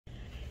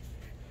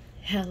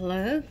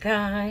Hello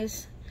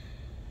guys,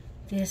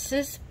 this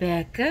is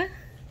Becca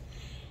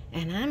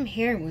and I'm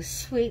here with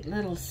sweet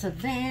little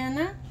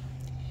Savannah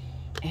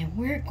and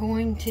we're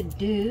going to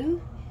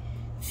do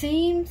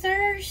Theme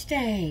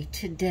Thursday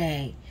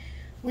today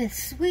with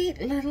sweet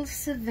little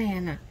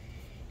Savannah.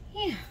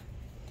 Yeah,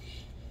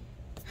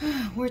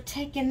 we're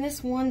taking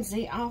this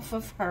onesie off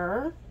of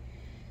her.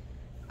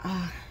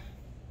 If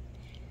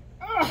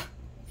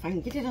I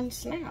can get it on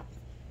snap.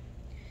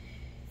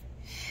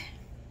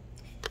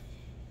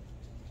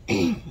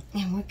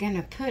 And we're going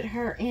to put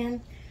her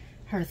in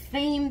her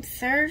Theme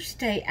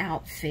Thursday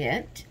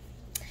outfit.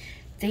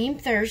 Theme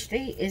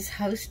Thursday is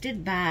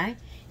hosted by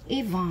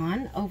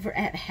Yvonne over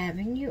at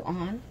Having You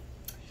On.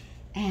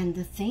 And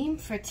the theme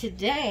for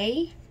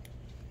today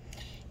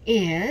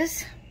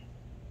is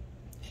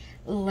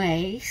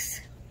lace,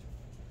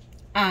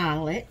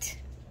 eyelet,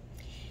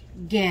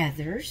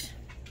 gathers,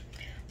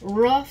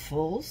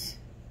 ruffles,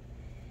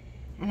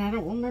 and I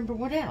don't remember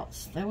what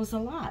else. There was a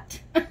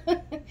lot.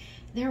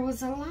 There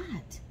was a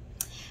lot.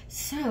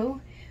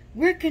 So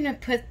we're gonna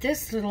put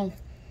this little,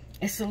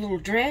 it's a little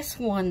dress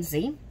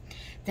onesie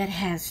that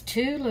has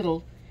two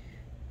little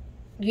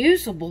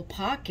usable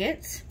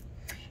pockets,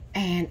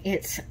 and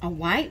it's a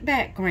white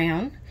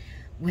background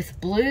with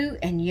blue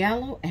and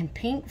yellow and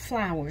pink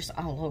flowers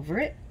all over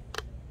it.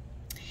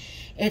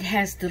 It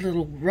has the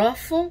little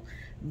ruffle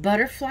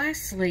butterfly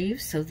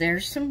sleeves, so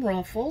there's some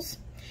ruffles.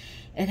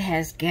 It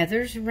has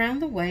gathers around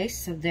the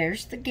waist, so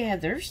there's the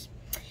gathers.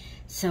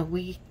 So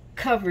we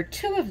cover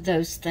two of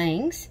those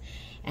things,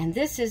 and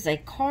this is a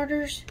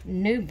Carter's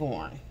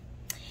Newborn.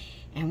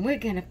 And we're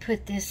going to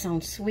put this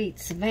on sweet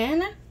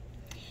Savannah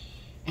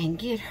and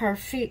get her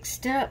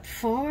fixed up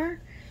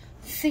for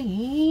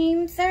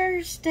Theme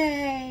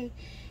Thursday.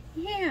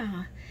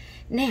 Yeah.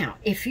 Now,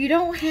 if you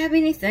don't have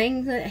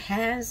anything that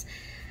has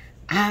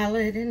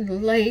eyelet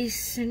and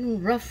lace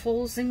and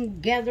ruffles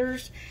and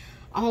gathers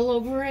all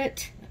over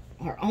it,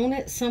 or on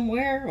it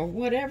somewhere, or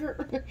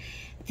whatever,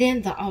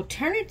 then the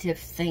alternative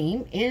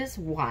theme is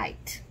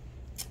white.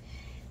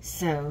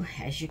 So,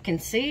 as you can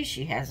see,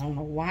 she has on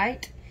a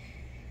white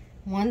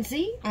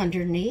onesie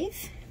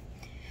underneath.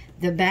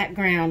 The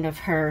background of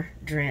her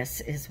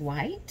dress is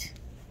white.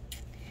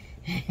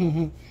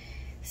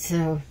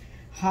 So,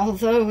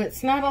 although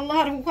it's not a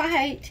lot of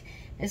white,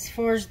 as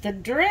far as the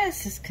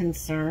dress is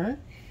concerned,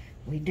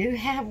 we do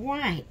have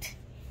white.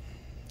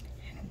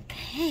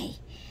 Okay.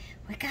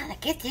 We gotta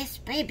get this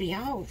baby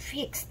all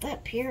fixed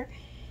up here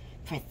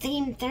for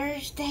Theme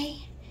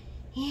Thursday.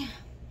 Yeah.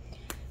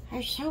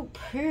 Her so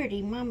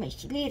pretty,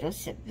 Mama's little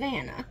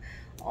Savannah.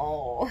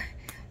 Oh,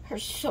 her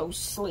so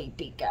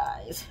sleepy,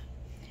 guys.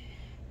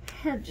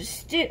 Her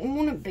just didn't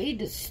want to be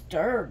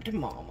disturbed,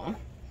 Mama.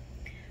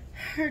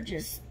 Her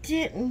just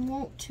didn't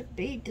want to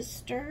be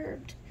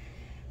disturbed.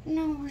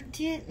 No, her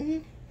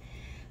didn't.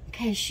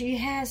 Okay, she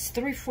has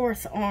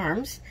 3/4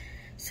 arms,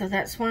 so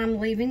that's why I'm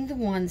leaving the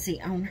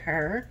onesie on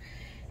her.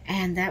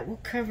 And that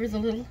will cover the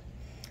little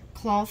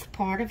cloth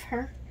part of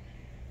her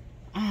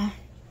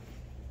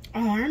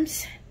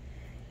arms.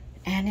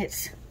 And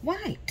it's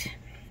white.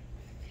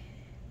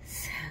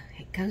 So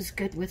it goes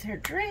good with her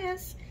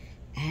dress.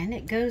 And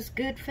it goes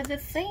good for the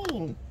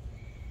theme.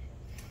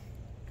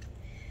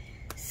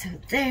 So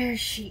there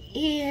she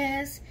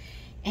is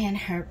in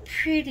her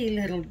pretty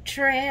little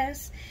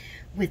dress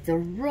with the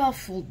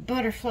ruffled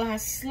butterfly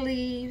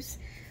sleeves.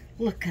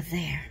 Look at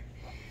there.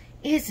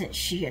 Isn't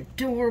she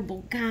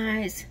adorable,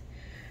 guys?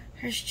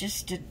 Her's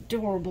just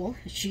adorable.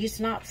 She's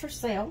not for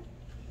sale.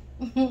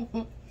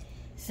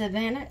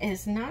 Savannah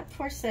is not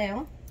for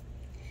sale.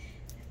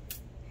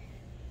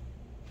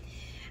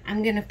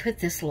 I'm going to put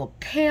this little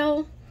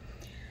pale,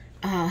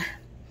 how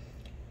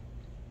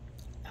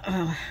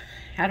do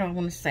I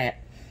want to say it?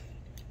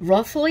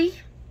 Ruffly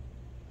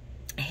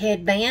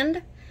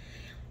headband,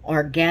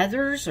 or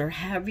gathers, or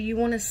however you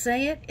want to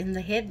say it, in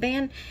the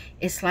headband.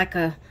 It's like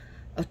a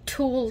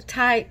tulle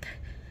type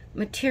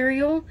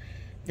material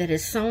that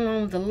is sewn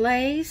on the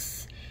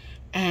lace,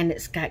 and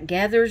it's got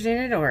gathers in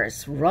it, or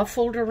it's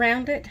ruffled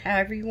around it,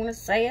 however you want to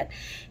say it.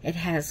 It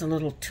has a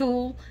little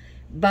tulle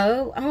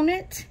bow on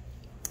it,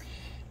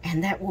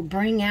 and that will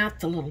bring out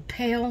the little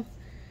pale,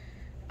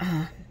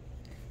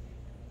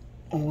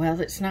 well,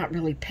 it's not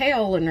really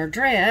pale in her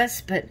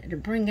dress, but it'll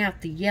bring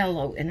out the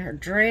yellow in her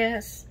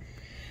dress.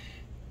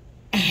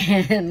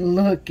 And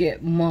look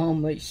at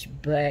Mama's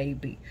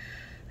baby.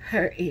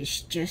 Her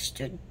is just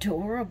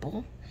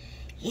adorable.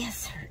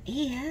 Yes, her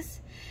is.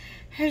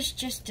 Her's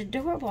just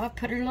adorable. I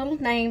put her little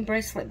name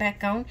bracelet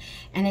back on,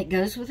 and it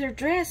goes with her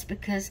dress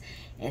because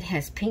it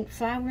has pink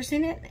flowers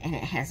in it, and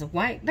it has a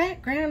white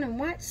background and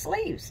white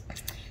sleeves.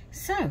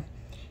 So,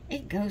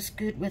 it goes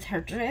good with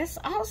her dress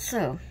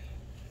also.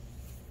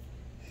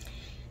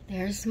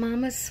 There's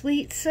Mama's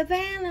sweet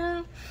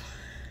Savannah.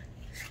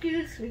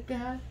 Excuse me,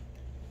 guys.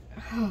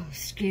 Oh,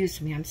 excuse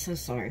me. I'm so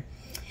sorry.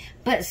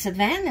 But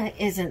Savannah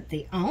isn't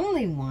the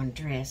only one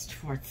dressed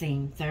for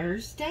Theme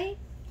Thursday.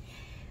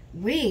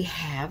 We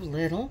have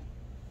little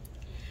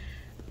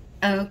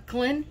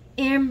Oaklynn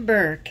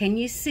Ember. Can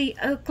you see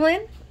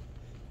Oaklynn?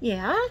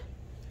 Yeah?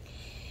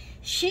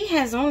 she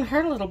has on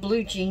her little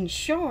blue jean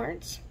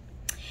shorts,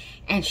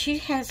 and she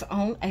has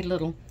on a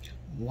little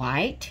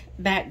white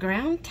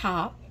background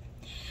top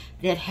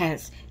that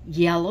has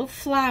yellow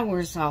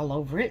flowers all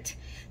over it.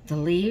 The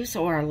leaves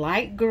are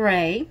light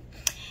gray,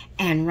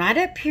 and right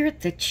up here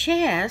at the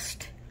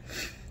chest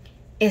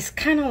is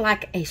kind of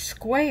like a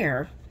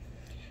square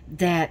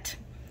that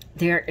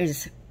there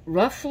is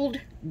ruffled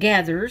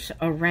gathers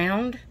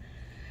around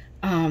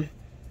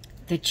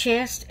the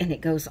chest, and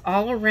it goes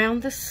all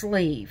around the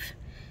sleeve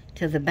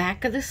to the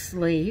back of the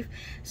sleeve.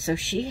 So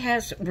she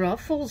has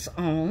ruffles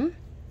on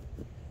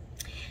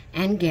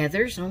and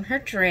gathers on her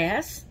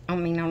dress,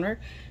 on her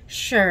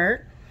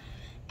shirt,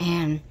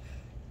 and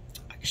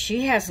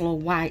she has little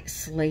white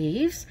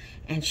sleeves,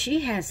 and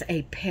she has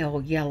a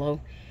pale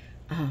yellow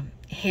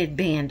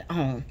headband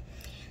on.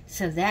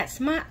 So that's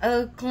my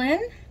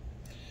Oaklynn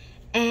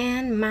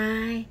and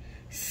my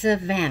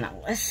Savannah.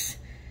 Let's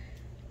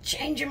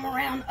change them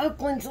around.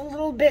 Oaklynn's a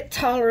little bit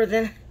taller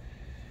than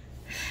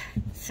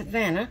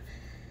Savannah,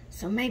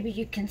 so maybe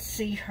you can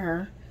see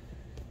her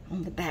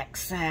on the back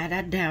side.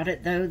 I doubt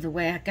it though, the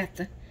way I got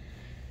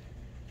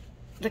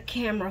the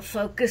camera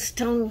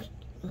focused on.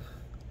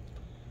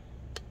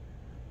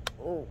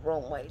 Oh,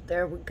 wrong way.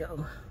 There we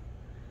go.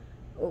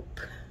 Oop.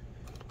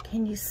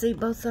 Can you see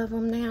both of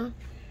them now?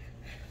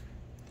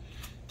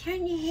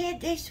 Turn your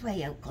head this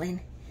way,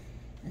 Oaklynn,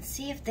 and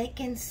see if they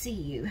can see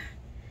you.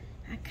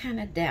 I kind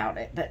of doubt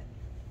it, but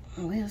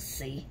we'll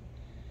see.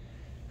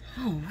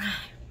 All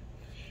right.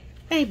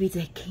 Maybe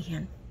they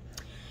can.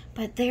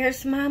 But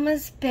there's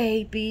Mama's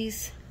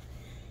babies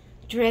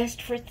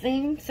dressed for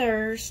Theme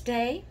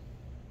Thursday.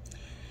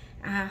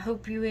 I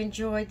hope you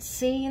enjoyed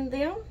seeing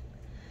them.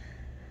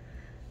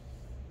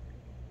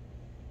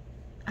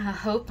 I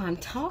hope I'm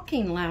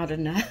talking loud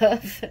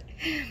enough.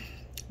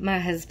 My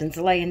husband's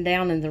laying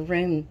down in the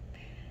room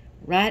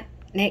right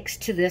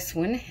next to this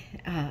one,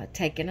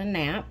 taking a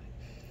nap.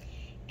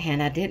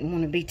 And I didn't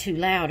want to be too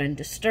loud and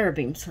disturb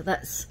him. So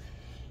that's,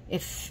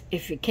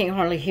 if you can't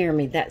hardly hear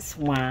me, that's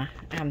why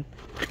I'm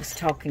just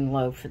talking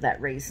low for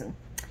that reason.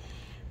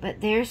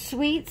 But there's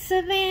sweet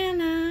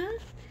Savannah.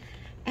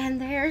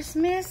 And there's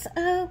Miss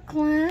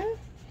Oaklynn.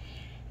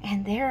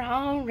 And they're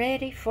all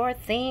ready for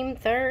Theme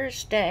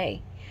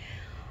Thursday.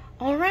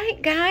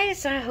 Alright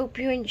guys, I hope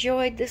you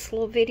enjoyed this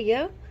little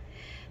video.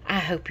 I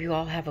hope you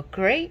all have a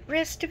great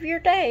rest of your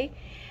day.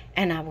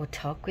 And I will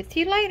talk with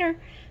you later.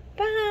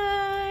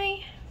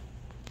 Bye.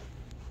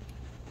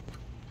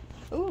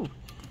 Ooh.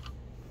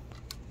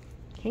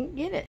 Can't get it.